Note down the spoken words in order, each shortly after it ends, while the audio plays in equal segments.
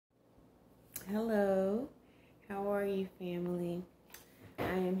Hello, how are you, family? I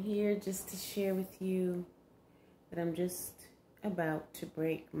am here just to share with you that I'm just about to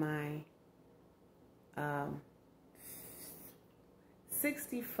break my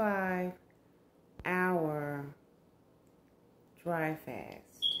 65-hour dry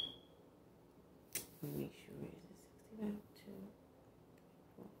fast. Let me make sure it is 65, 2,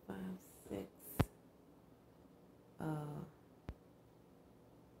 4, 5, 6.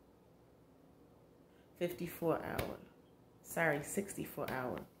 54 hour. Sorry, 64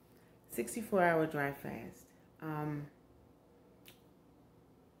 hour. 64-hour dry fast.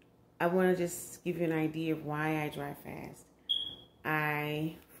 I want to just give you an idea of why I dry fast.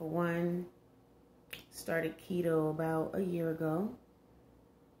 I, for one, started keto about a year ago.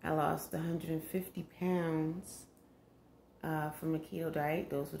 I lost 150 pounds from the keto diet.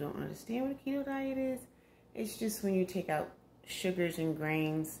 Those who don't understand what a keto diet is, it's just when you take out sugars and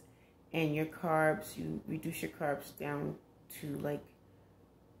grains and your carbs, you reduce your carbs down to, like,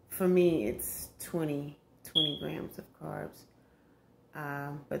 for me, it's 20 grams of carbs.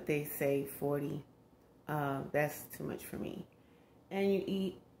 But they say 40. That's too much for me. And you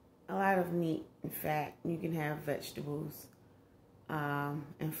eat a lot of meat and fat. You can have vegetables and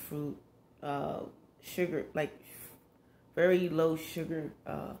fruit, sugar, like very low sugar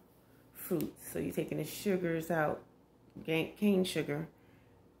fruits. So you're taking the sugars out, cane sugar,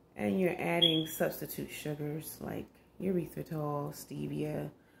 and you're adding substitute sugars like erythritol, stevia,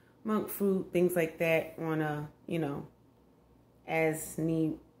 monk fruit, things like that on a, as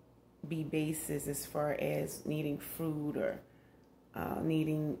need be basis, as far as needing fruit or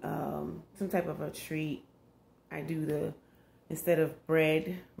needing some type of a treat. I do instead of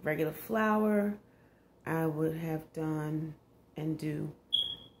bread, regular flour, I would have done and do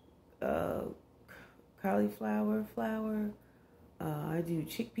cauliflower flour. I do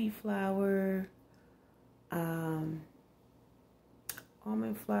chickpea flour,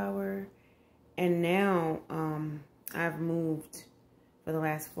 almond flour, and now I've moved for the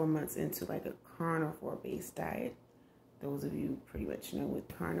last 4 months into like a carnivore-based diet. Those of you pretty much know what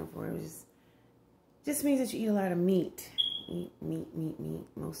carnivore is. Just means that you eat a lot of meat. Meat,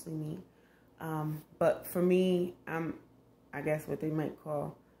 mostly meat. But for me, I'm, I guess, what they might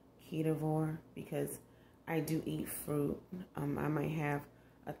call ketovore, because I do eat fruit. I might have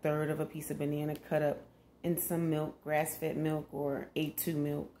a third of a piece of banana cut up in some milk, grass-fed milk or A2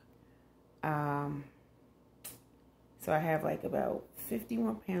 milk. So I have like about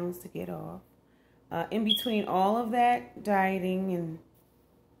 51 pounds to get off. In between all of that, dieting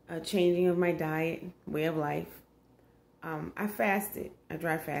and changing of my diet, way of life, I fasted. I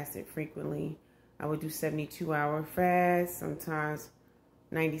dry fasted frequently. I would do 72-hour fast, sometimes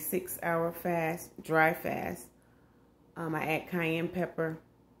 96-hour fast, dry fast. I add cayenne pepper.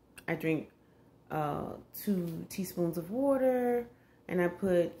 I drink 2 teaspoons of water, and I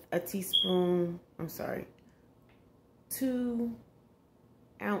put 2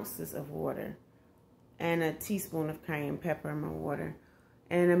 ounces of water and a teaspoon of cayenne pepper in my water.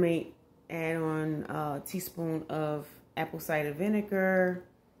 And I may add on a teaspoon of apple cider vinegar.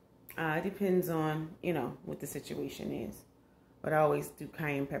 It depends on, what the situation is. But I always do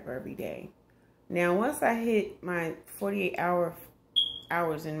cayenne pepper every day. Now, once I hit my 48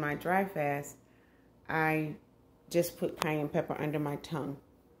 hours in my dry fast, I just put cayenne pepper under my tongue.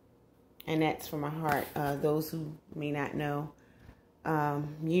 And that's for my heart. Those who may not know,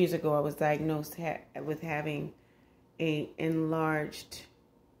 years ago I was diagnosed with having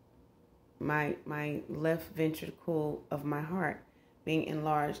my left ventricle of my heart being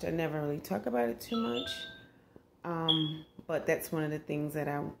enlarged. I never really talk about it too much, but that's one of the things that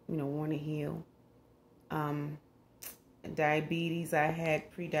I want to heal. Diabetes, I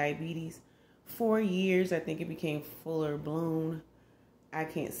had pre-diabetes 4 years. I think it became fuller blown. I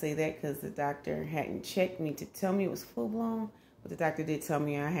can't say that because the doctor hadn't checked me to tell me it was full blown, but the doctor did tell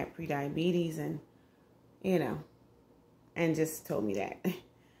me I had pre-diabetes, and and just told me that.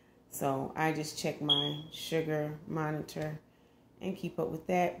 So I just check my sugar monitor and keep up with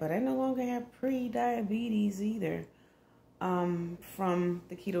that. But I no longer have pre-diabetes either, from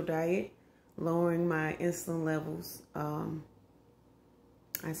the keto diet, lowering my insulin levels.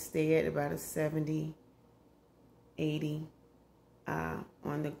 I stay at about a 70, 80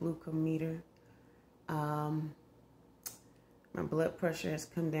 on the glucometer. My blood pressure has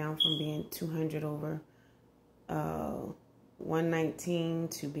come down from being 200 over 119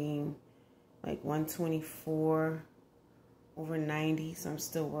 to being like 124 over 90. So I'm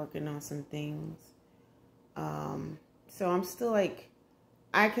still working on some things. So I'm still like,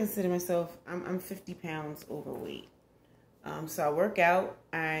 I consider myself, I'm 50 pounds overweight. So I work out.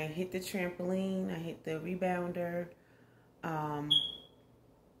 I hit the trampoline. I hit the rebounder.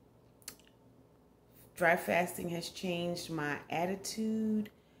 Dry fasting has changed my attitude.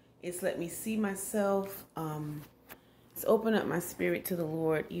 It's let me see myself. It's opened up my spirit to the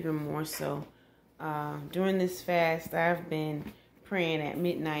Lord even more so. During this fast, I've been praying at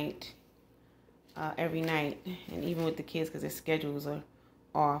midnight every night, and even with the kids because their schedules are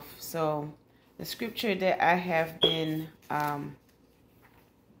off. So the scripture that I have been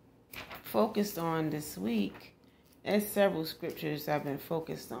focused on this week, there's several scriptures I've been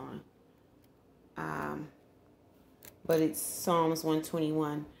focused on. But it's Psalms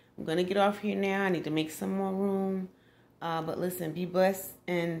 121. I'm going to get off here now. I need to make some more room. But listen, be blessed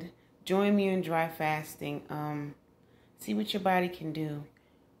and join me in dry fasting. See what your body can do.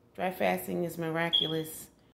 Dry fasting is miraculous.